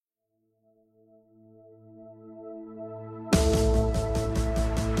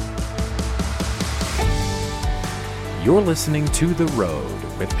You're listening to The Road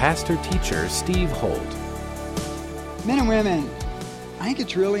with pastor-teacher Steve Holt. Men and women, I think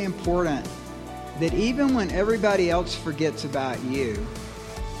it's really important that even when everybody else forgets about you,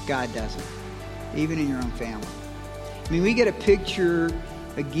 God doesn't, even in your own family. I mean, we get a picture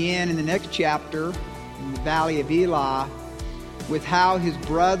again in the next chapter in the Valley of Elah with how his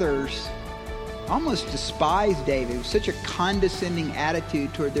brothers almost despised David. It was such a condescending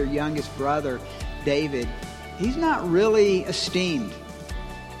attitude toward their youngest brother, David. He's not really esteemed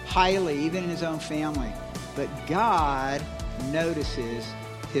highly, even in his own family. But God notices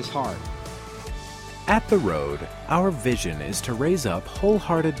his heart. At The Road, our vision is to raise up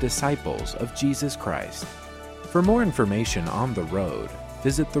wholehearted disciples of Jesus Christ. For more information on The Road,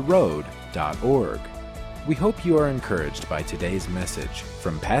 visit theroad.org. We hope you are encouraged by today's message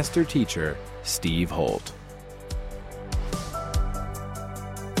from pastor-teacher Steve Holt.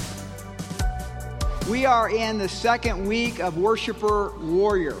 We are in the second week of Worshiper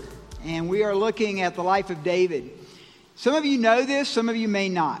Warrior, and we are looking at the life of David. Some of you know this, some of you may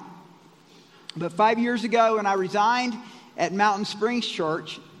not. But 5 years ago, when I resigned at Mountain Springs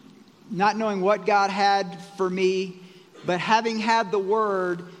Church, not knowing what God had for me, but having had the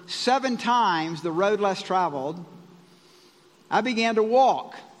word 7 times, the road less traveled, I began to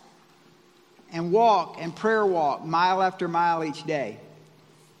walk and prayer walk mile after mile each day.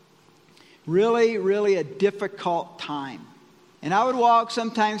 Really, really a difficult time. And I would walk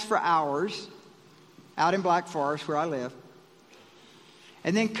sometimes for hours out in Black Forest where I live.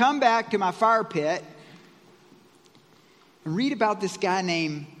 And then come back to my fire pit and read about this guy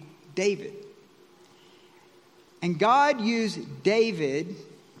named David. And God used David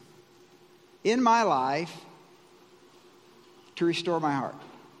in my life to restore my heart.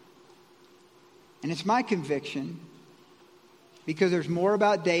 And it's my conviction, because there's more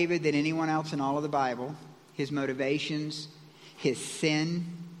about David than anyone else in all of the Bible. His motivations, his sin.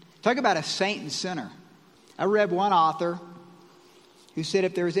 Talk about a saint and sinner. I read one author who said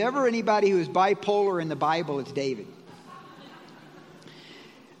if there was ever anybody who was bipolar in the Bible, it's David.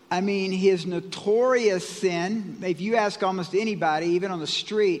 I mean, his notorious sin, if you ask almost anybody, even on the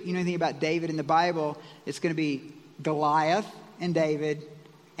street, you know anything about David in the Bible, it's going to be Goliath and David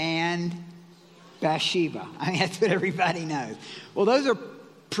and Bathsheba. I mean, that's what everybody knows. Well, those are a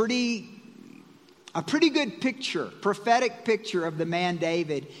pretty good picture, prophetic picture of the man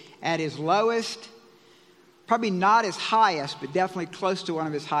David at his lowest, probably not his highest, but definitely close to one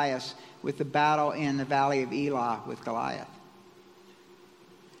of his highest with the battle in the Valley of Elah with Goliath.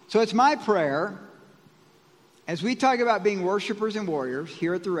 So it's my prayer, as we talk about being worshipers and warriors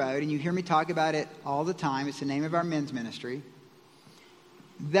here at The Road, and you hear me talk about it all the time, it's the name of our men's ministry,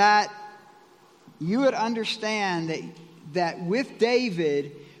 that you would understand that with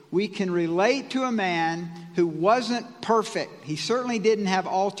David, we can relate to a man who wasn't perfect. He certainly didn't have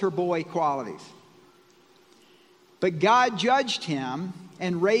altar boy qualities. But God judged him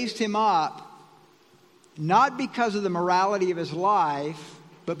and raised him up, not because of the morality of his life,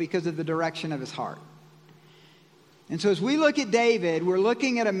 but because of the direction of his heart. And so as we look at David, we're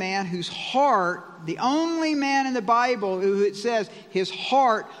looking at a man whose heart, the only man in the Bible who it says his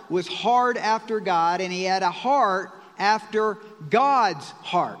heart was hard after God, and he had a heart after God's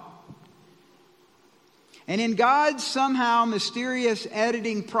heart. And in God's somehow mysterious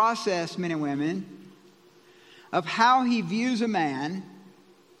editing process, men and women, of how he views a man,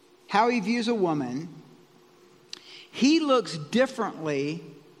 how he views a woman, he looks differently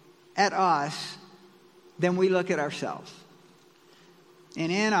at us than we look at ourselves.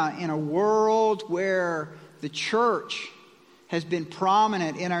 And in a world where the church has been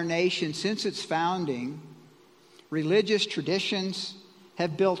prominent in our nation since its founding, religious traditions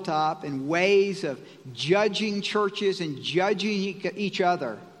have built up and ways of judging churches and judging each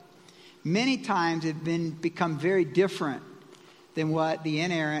other many times have become very different than what the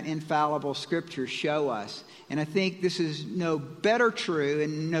inerrant, infallible scriptures show us. And I think this is no better true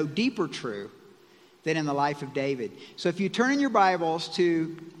and no deeper true than in the life of David. So if you turn in your Bibles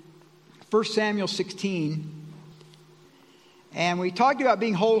to 1 Samuel 16, and we talked about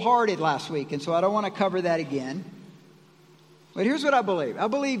being wholehearted last week, and so I don't want to cover that again. But here's what I believe. I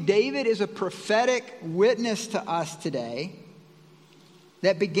believe David is a prophetic witness to us today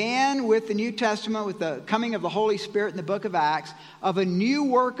that began with the New Testament, with the coming of the Holy Spirit in the book of Acts, of a new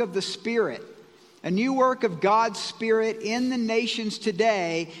work of the Spirit, a new work of God's Spirit in the nations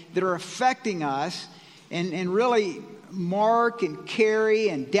today that are affecting us. And really, Mark and Carrie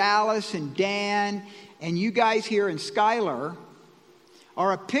and Dallas and Dan and you guys here in Schuyler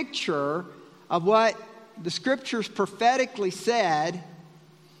are a picture of what the Scriptures prophetically said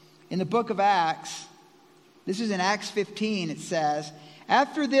in the book of Acts This is in Acts 15. It says,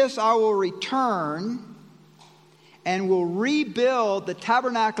 "After this I will return and will rebuild the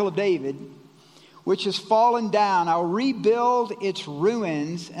tabernacle of David, which has fallen down. I will rebuild its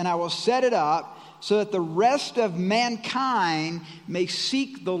ruins, and I will set it up so that the rest of mankind may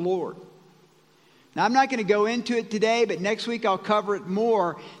seek the Lord." Now, I'm not going to go into it today, but next week I'll cover it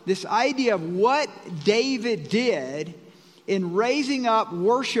more. This idea of what David did in raising up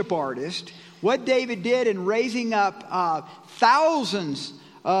worship artists, what David did in raising up thousands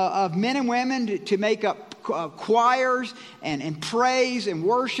of men and women to make up choirs and praise and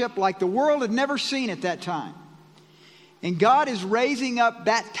worship like the world had never seen at that time. And God is raising up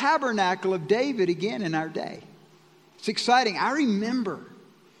that tabernacle of David again in our day. It's exciting. I remember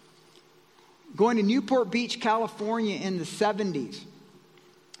going to Newport Beach, California in the 70s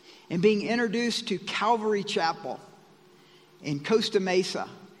and being introduced to Calvary Chapel in Costa Mesa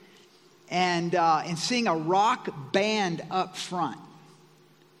and seeing a rock band up front.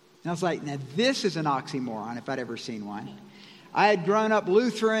 And I was like, now this is an oxymoron if I'd ever seen one. I had grown up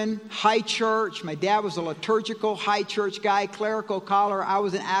Lutheran, high church. My dad was a liturgical, high church guy, clerical collar. I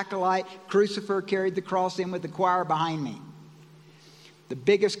was an acolyte, crucifer, carried the cross in with the choir behind me. The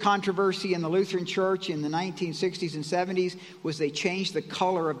biggest controversy in the Lutheran church in the 1960s and 70s was they changed the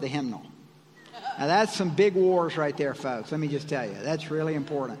color of the hymnal. Now that's some big wars right there, folks. Let me just tell you, that's really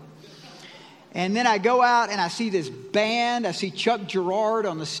important. And then I go out and I see this band. I see Chuck Girard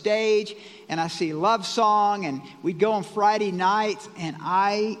on the stage, and I see Love Song, and we'd go on Friday nights, and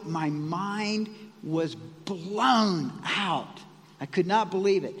my mind was blown out. I could not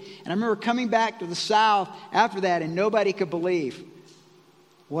believe it. And I remember coming back to the South after that, and nobody could believe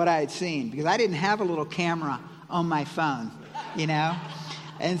what I had seen, because I didn't have a little camera on my phone, you know.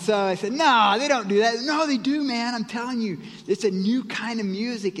 And so I said, no, they don't do that. No, they do, man. I'm telling you, it's a new kind of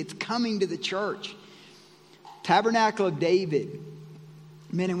music. It's coming to the church. Tabernacle of David,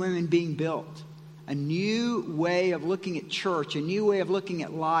 men and women being built. A new way of looking at church, a new way of looking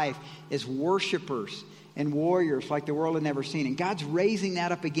at life as worshipers and warriors like the world had never seen. And God's raising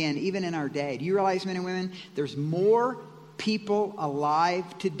that up again, even in our day. Do you realize, men and women, there's more people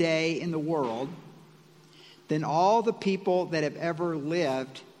alive today in the world than all the people that have ever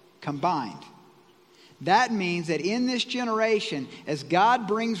lived combined. That means that in this generation, as God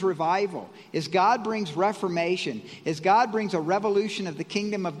brings revival, as God brings reformation, as God brings a revolution of the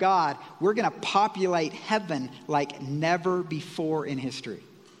kingdom of God, we're going to populate heaven like never before in history.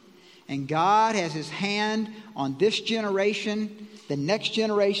 And God has his hand on this generation, the next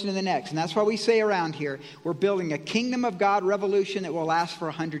generation, and the next. And that's why we say around here, we're building a kingdom of God revolution that will last for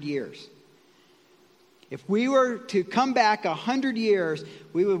 100 years. If we were to come back 100 years,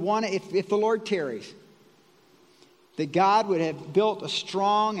 we would want to, if the Lord tarries, that God would have built a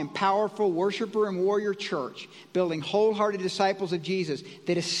strong and powerful worshiper and warrior church, building wholehearted disciples of Jesus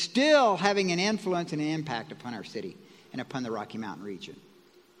that is still having an influence and an impact upon our city and upon the Rocky Mountain region.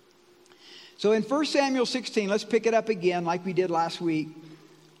 So in 1 Samuel 16, let's pick it up again like we did last week.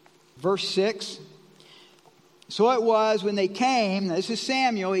 Verse 6. So it was when they came, this is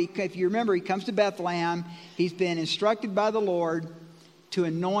Samuel, if you remember, he comes to Bethlehem. He's been instructed by the Lord to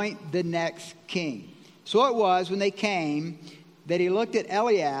anoint the next king. So it was when they came that he looked at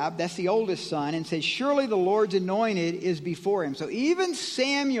Eliab, that's the oldest son, and said, surely the Lord's anointed is before him. So even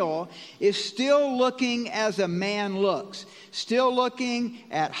Samuel is still looking as a man looks, still looking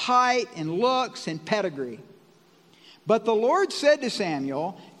at height and looks and pedigree. But the Lord said to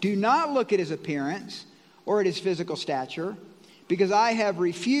Samuel, do not look at his appearance or at his physical stature, because I have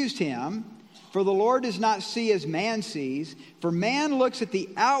refused him. For the Lord does not see as man sees. For man looks at the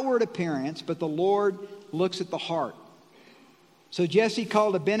outward appearance, but the Lord looks at the heart. So Jesse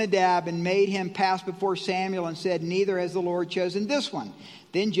called Abinadab and made him pass before Samuel and said, neither has the Lord chosen this one.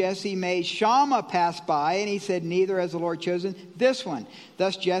 Then Jesse made Shammah pass by, and he said, neither has the Lord chosen this one.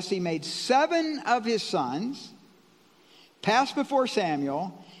 Thus Jesse made 7 of his sons pass before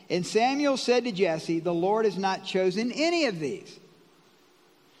Samuel. And Samuel said to Jesse, the Lord has not chosen any of these.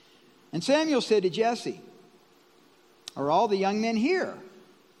 And Samuel said to Jesse, are all the young men here?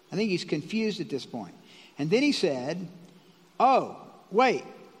 I think he's confused at this point. And then he said, oh, wait,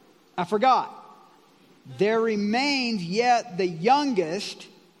 I forgot. There remains yet the youngest.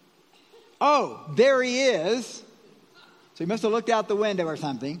 Oh, there he is. So he must have looked out the window or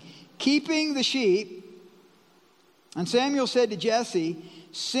something. Keeping the sheep. And Samuel said to Jesse,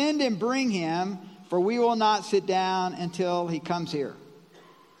 send and bring him, for we will not sit down until he comes here.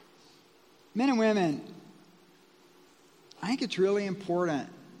 Men and women, I think it's really important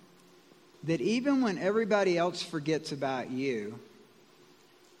that even when everybody else forgets about you,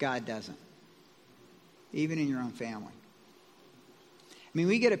 God doesn't. even in your own family. I mean,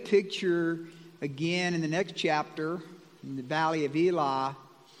 we get a picture again in the next chapter, in the Valley of Elah,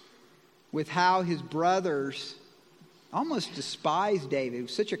 with how his brothers almost despised David. It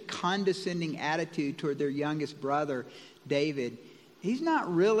was such a condescending attitude toward their youngest brother, David. He's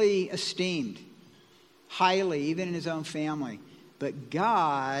not really esteemed highly, even in his own family. But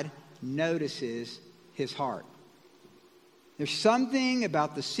God notices his heart. There's something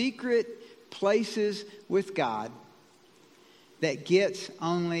about the secret places with God that gets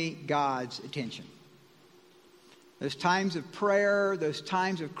only God's attention. Those times of prayer, those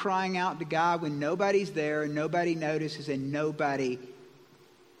times of crying out to God when nobody's there and nobody notices and nobody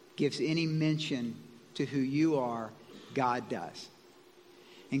gives any mention to who you are, God does.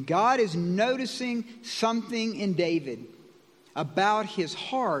 And God is noticing something in David about his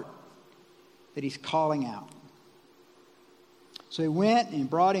heart that he's calling out. So he went and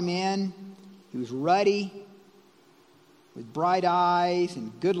brought him in. He was ruddy, with bright eyes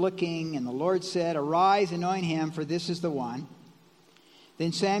and good looking. And the Lord said, "Arise, anoint him, for this is the one."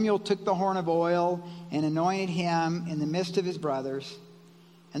 Then Samuel took the horn of oil and anointed him in the midst of his brothers.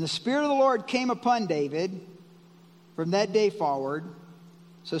 And the Spirit of the Lord came upon David from that day forward.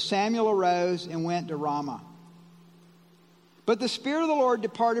 So Samuel arose and went to Ramah. But the Spirit of the Lord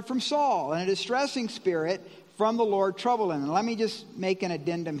departed from Saul, and a distressing spirit from the Lord troubled him. And let me just make an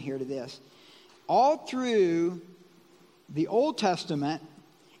addendum here to this. All through the Old Testament,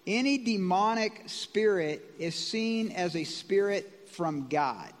 any demonic spirit is seen as a spirit from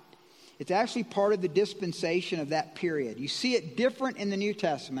God. It's actually part of the dispensation of that period. You see it different in the New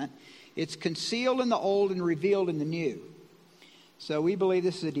Testament. It's concealed in the Old and revealed in the New. So we believe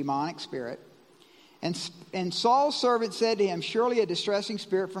this is a demonic spirit. And Saul's servant said to him, "Surely a distressing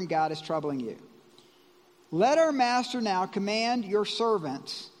spirit from God is troubling you. Let our master now command your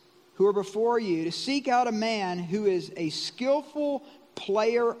servants who are before you to seek out a man who is a skillful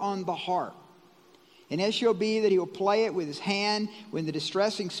player on the harp. And it shall be that he will play it with his hand when the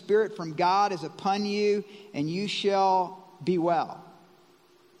distressing spirit from God is upon you, and you shall be well."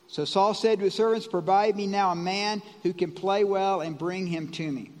 So Saul said to his servants, "Provide me now a man who can play well, and bring him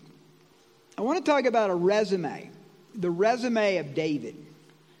to me." I want to talk about a resume, the resume of David.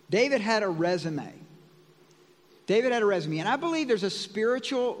 David had a resume. David had a resume. And I believe there's a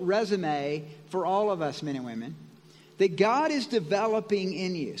spiritual resume for all of us, men and women, that God is developing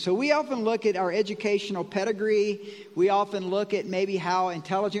in you. So we often look at our educational pedigree. We often look at maybe how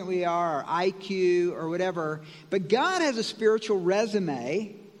intelligent we are, our IQ or whatever. But God has a spiritual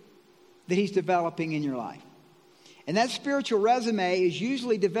resume that he's developing in your life. And that spiritual resume is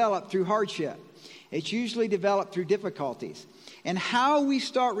usually developed through hardship. It's usually developed through difficulties. And how we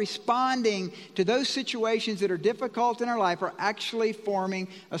start responding to those situations that are difficult in our life are actually forming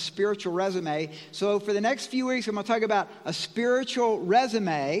a spiritual resume. So for the next few weeks, I'm going to talk about a spiritual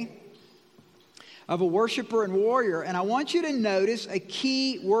resume of a worshiper and warrior. And I want you to notice a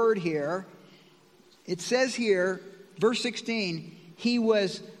key word here. It says here, verse 16, he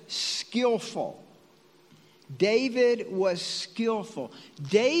was skillful. David was skillful.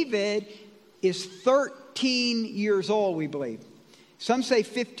 David is 13 years old, we believe. Some say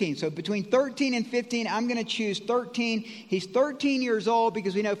 15. So between 13 and 15, I'm going to choose 13. He's 13 years old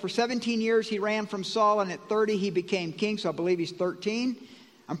because we know for 17 years he ran from Saul, and at 30 he became king. So I believe he's 13.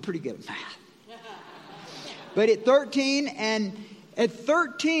 I'm pretty good at math. But at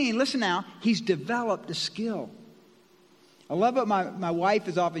 13, listen now, he's developed a skill. I love what my wife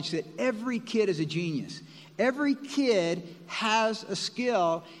has often said. Every kid is a genius. Every kid has a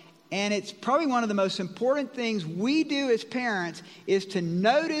skill. And it's probably one of the most important things we do as parents is to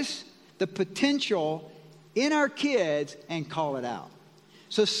notice the potential in our kids and call it out.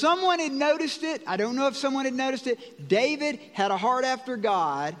 So someone had noticed it. I don't know if someone had noticed it. David had a heart after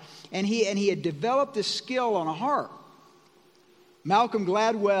God, and he had developed a skill on a harp. Malcolm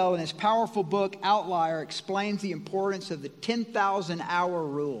Gladwell, in his powerful book Outlier, explains the importance of the 10,000-hour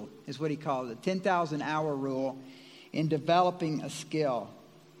rule, is what he calls it, the 10,000-hour rule in developing a skill,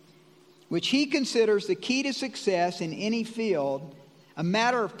 which he considers the key to success in any field, a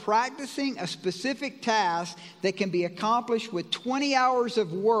matter of practicing a specific task that can be accomplished with 20 hours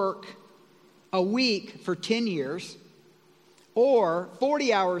of work a week for 10 years, or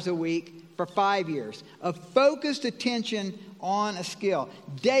 40 hours a week for 5 years of focused attention on a skill.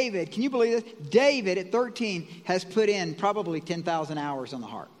 David, can you believe this? David at 13 has put in probably 10,000 hours on the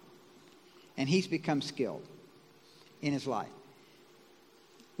harp, and he's become skilled in his life.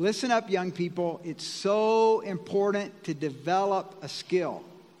 Listen up, young people. It's so important to develop a skill.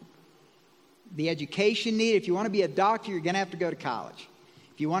 The education needed. If you want to be a doctor, you're going to have to go to college.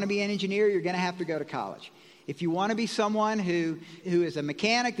 If If you want to be an engineer, you're going to have to go to college. If you want to be someone who is a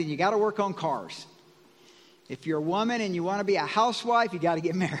mechanic, then you got to work on cars. If you're a woman and you want to be a housewife, you got to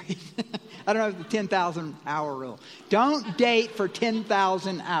get married. I don't know the 10,000 hour rule. Don't date for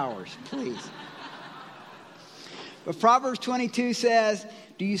 10,000 hours, please. But Proverbs 22 says,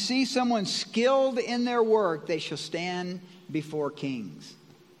 do you see someone skilled in their work? They shall stand before kings.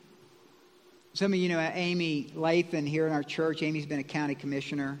 Some of you know Amy Lathan here in our church. Amy's been a county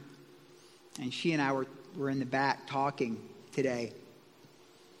commissioner. And she and I were in the back talking today.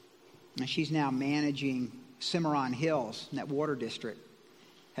 And she's now managing Cimarron Hills in that water district.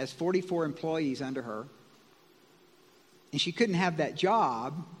 Has 44 employees under her. And she couldn't have that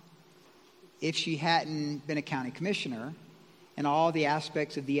job if she hadn't been a county commissioner and all the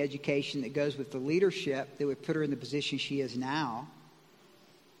aspects of the education that goes with the leadership that would put her in the position she is now.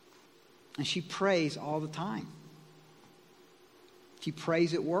 And she prays all the time. She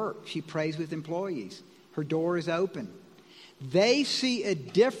prays at work. She prays with employees. Her door is open. They see a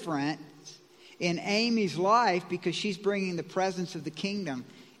difference in Amy's life because she's bringing the presence of the kingdom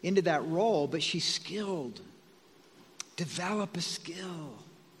into that role, but she's skilled. Develop a skill.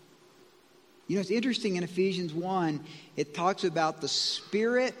 You know, it's interesting in Ephesians 1, it talks about the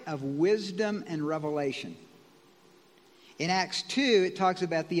spirit of wisdom and revelation. In Acts 2, it talks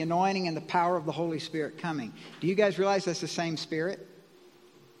about the anointing and the power of the Holy Spirit coming. Do you guys realize that's the same Spirit?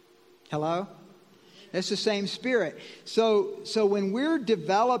 Hello? That's the same Spirit. So when we're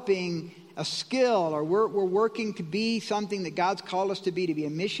developing a skill or we're working to be something that God's called us to be a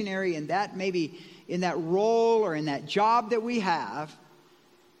missionary, and that maybe in that role or in that job that we have,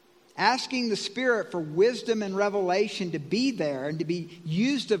 asking the Spirit for wisdom and revelation to be there and to be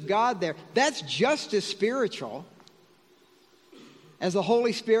used of God there, that's just as spiritual as the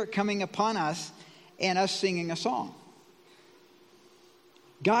Holy Spirit coming upon us and us singing a song.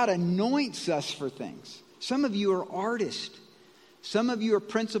 God anoints us for things. Some of you are artists. Some of you are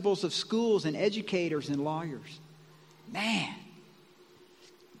principals of schools and educators and lawyers. Man,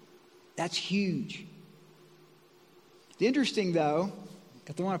 that's huge. It's interesting, though,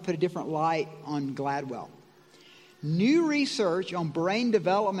 because I want to put a different light on Gladwell. New research on brain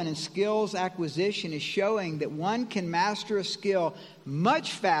development and skills acquisition is showing that one can master a skill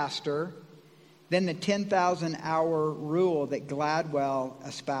much faster than the 10,000 hour rule that Gladwell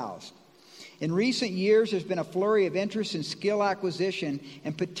espoused. In recent years, there's been a flurry of interest in skill acquisition,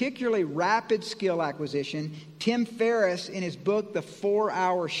 and particularly rapid skill acquisition. Tim Ferriss, in his book, The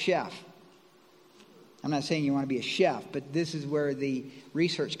 4-Hour Chef. I'm not saying you want to be a chef, but this is where the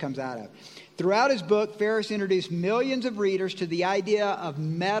research comes out of. Throughout his book, Ferriss introduced millions of readers to the idea of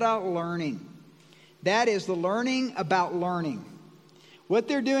meta-learning. That is the learning about learning. What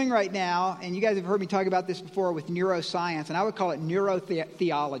they're doing right now, and you guys have heard me talk about this before with neuroscience, and I would call it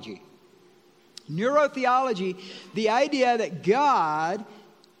neurotheology. Neurotheology, the idea that God,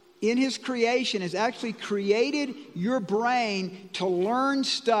 in His creation, has actually created your brain to learn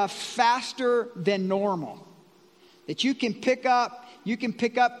stuff faster than normal. That you can pick up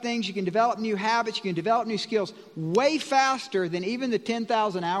things, you can develop new habits, you can develop new skills way faster than even the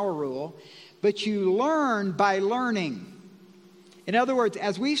 10,000 hour rule, but you learn by learning. In other words,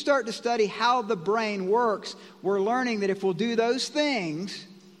 as we start to study how the brain works, we're learning that if we'll do those things,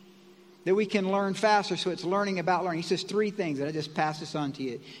 that we can learn faster. So it's learning about learning. He says 3 things, and I just pass this on to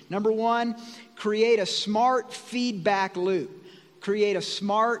you. Number 1, create a smart feedback loop. Create a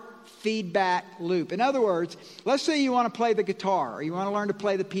smart feedback loop. In other words, let's say you want to play the guitar, or you want to learn to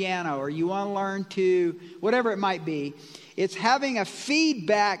play the piano, or you want to learn to, whatever it might be. It's having a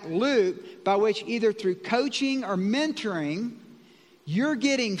feedback loop by which either through coaching or mentoring, you're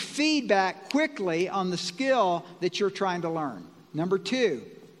getting feedback quickly on the skill that you're trying to learn. Number 2,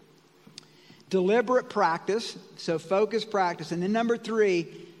 deliberate practice, so focused practice. And then number 3,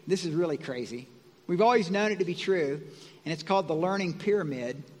 this is really crazy. We've always known it to be true, and it's called the learning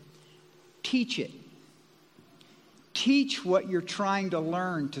pyramid. Teach it. Teach what you're trying to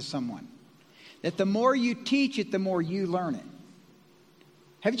learn to someone. That the more you teach it, the more you learn it.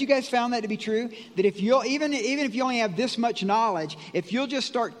 Haven't you guys found that to be true? That if you'll, even if you only have this much knowledge, if you'll just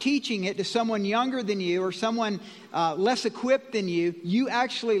start teaching it to someone younger than you or someone less equipped than you, you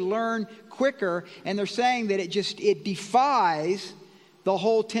actually learn quicker. And they're saying that it defies the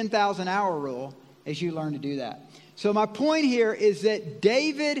whole 10,000 hour rule as you learn to do that. So my point here is that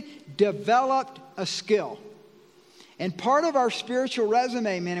David developed a skill. And part of our spiritual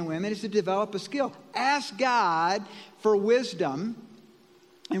resume, men and women, is to develop a skill. Ask God for wisdom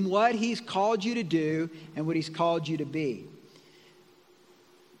in what He's called you to do and what He's called you to be.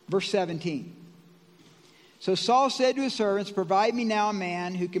 Verse 17. So Saul said to his servants, provide me now a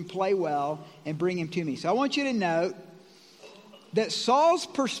man who can play well and bring him to me. So I want you to note that Saul's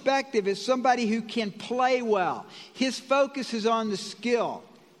perspective is somebody who can play well. His focus is on the skill.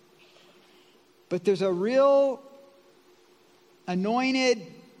 But there's a real anointed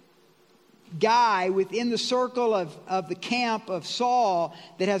guy within the circle of the camp of Saul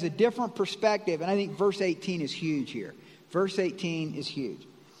that has a different perspective. And I think verse 18 is huge here. Verse 18 is huge.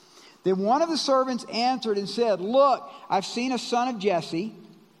 Then one of the servants answered and said, look, I've seen a son of Jesse,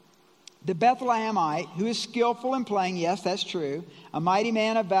 the Bethlehemite, who is skillful in playing. Yes, that's true. A mighty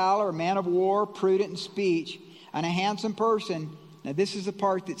man of valor, a man of war, prudent in speech, and a handsome person. Now this is the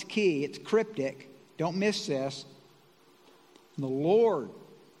part that's key. It's cryptic. Don't miss this. The Lord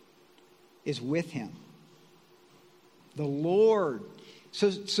is with him. The Lord.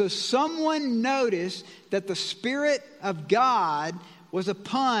 So someone noticed that the Spirit of God was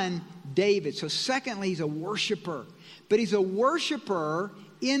upon David. So secondly, he's a worshiper. But he's a worshiper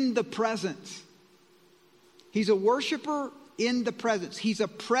in the presence. He's a worshiper in the presence. He's a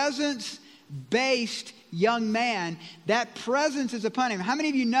presence-based young man. That presence is upon him. How many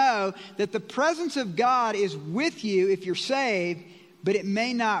of you know that the presence of God is with you if you're saved, but it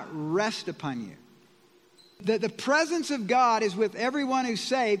may not rest upon you? The presence of God is with everyone who's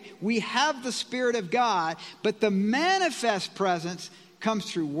saved. We have the Spirit of God, but the manifest presence comes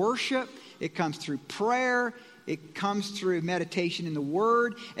through worship. It comes through prayer. It comes through meditation in the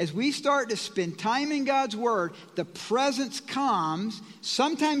Word. As we start to spend time in God's Word, the presence comes.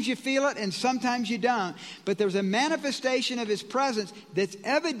 Sometimes you feel it and sometimes you don't. But there's a manifestation of His presence that's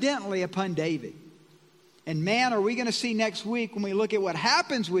evidently upon David. And man, are we going to see next week when we look at what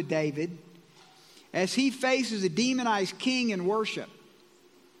happens with David as he faces a demonized king in worship,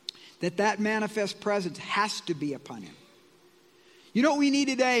 that manifest presence has to be upon him. You know what we need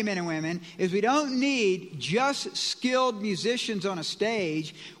today, men and women, is we don't need just skilled musicians on a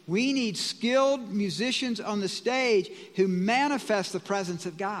stage. We need skilled musicians on the stage who manifest the presence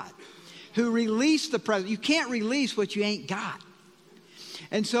of God, who release the presence. You can't release what you ain't got.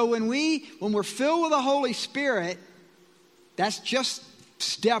 And so when we're filled with the Holy Spirit, that's just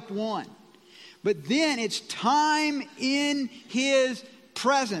step one. But then it's time in His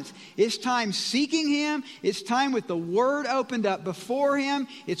presence. It's time seeking Him. It's time with the Word opened up before Him.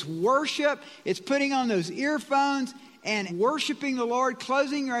 It's worship. It's putting on those earphones and worshiping the Lord,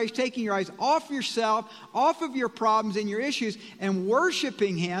 closing your eyes, taking your eyes off yourself, off of your problems and your issues, and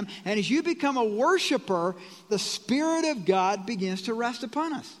worshiping Him. And as you become a worshiper, the Spirit of God begins to rest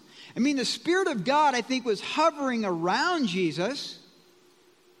upon us. I mean, the Spirit of God, I think, was hovering around Jesus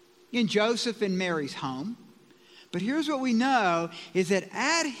in Joseph and Mary's home. But here's what we know is that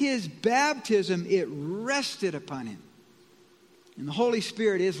at His baptism, it rested upon Him. And the Holy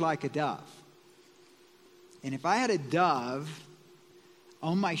Spirit is like a dove. And if I had a dove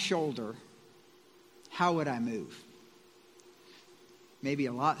on my shoulder, how would I move? Maybe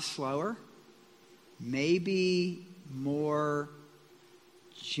a lot slower, maybe more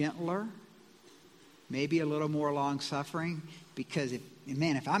gentler, maybe a little more long-suffering. Because if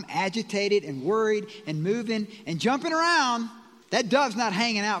I'm agitated and worried and moving and jumping around, that dove's not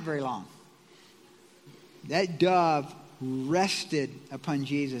hanging out very long. That dove rested upon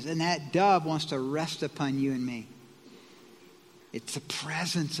Jesus, and that dove wants to rest upon you and me. It's the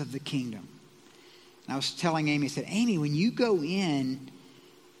presence of the kingdom. And I was telling Amy, I said, Amy, when you go in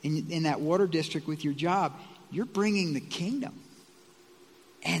that water district with your job, you're bringing the kingdom.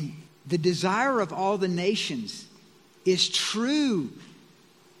 And the desire of all the nations is true.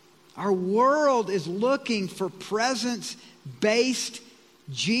 Our world is looking for presence-based,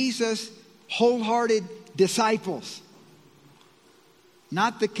 Jesus, wholehearted disciples.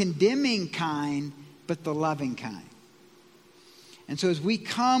 Not the condemning kind, but the loving kind. And so as we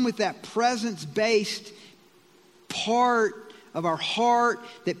come with that presence-based part of our heart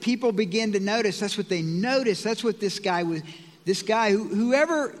that people begin to notice, that's what they notice. That's what this guy was. This guy,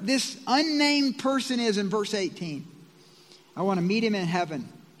 whoever this unnamed person is in verse 18. I want to meet him in heaven.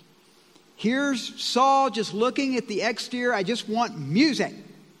 Here's Saul just looking at the exterior. I just want music.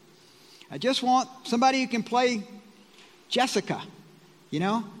 I just want somebody who can play Jessica,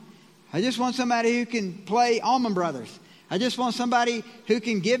 I just want somebody who can play Allman Brothers. I just want somebody who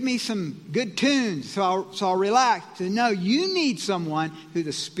can give me some good tunes so I'll relax. So no, you need someone who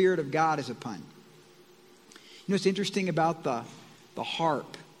the Spirit of God is upon. You know what's interesting about the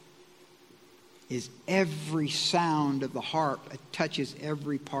harp is every sound of the harp touches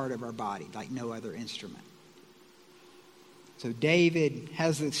every part of our body like no other instrument. So David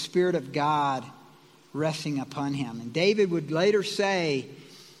has the Spirit of God resting upon him. And David would later say,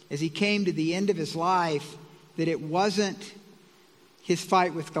 as he came to the end of his life, that it wasn't his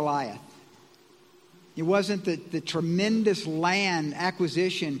fight with Goliath. It wasn't the tremendous land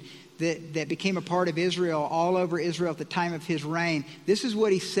acquisition that became a part of Israel, all over Israel at the time of his reign. This is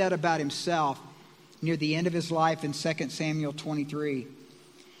what he said about himself near the end of his life in 2 Samuel 23.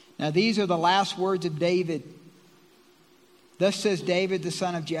 Now these are the last words of David. Thus says David, the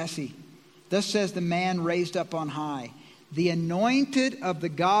son of Jesse. Thus says the man raised up on high, the anointed of the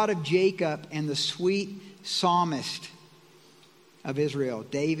God of Jacob and the sweet psalmist of Israel.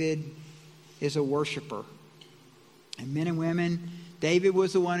 David is a worshiper. And men and women, David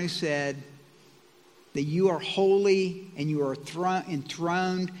was the one who said that you are holy and you are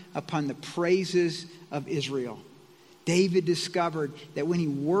enthroned upon the praises of Israel. David discovered that when he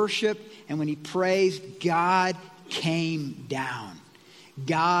worshiped and when he praised, God came down.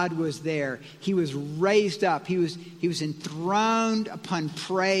 God was there. He was raised up. He was enthroned upon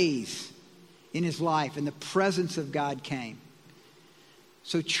praise in his life, and the presence of God came.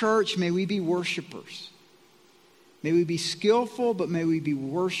 So church, may we be worshipers. May we be skillful, but may we be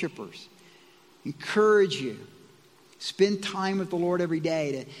worshipers. Encourage you. Spend time with the Lord every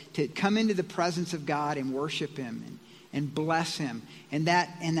day to come into the presence of God and worship Him and bless Him. And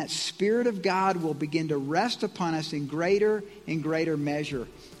that Spirit of God will begin to rest upon us in greater and greater measure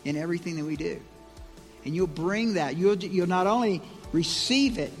in everything that we do. And you'll bring that. You'll not only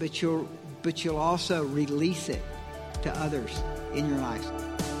receive it, but you'll also release it to others in your lives.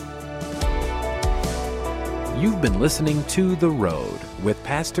 You've been listening to The Road with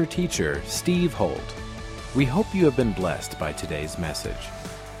pastor-teacher Steve Holt. We hope you have been blessed by today's message.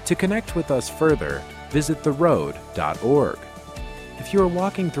 To connect with us further, visit theroad.org. If you are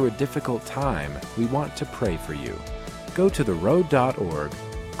walking through a difficult time, we want to pray for you. Go to theroad.org,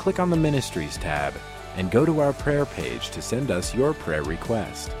 click on the Ministries tab, and go to our prayer page to send us your prayer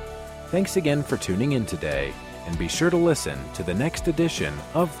request. Thanks again for tuning in today, and be sure to listen to the next edition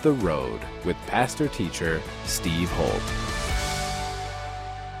of The Road with pastor-teacher Steve Holt.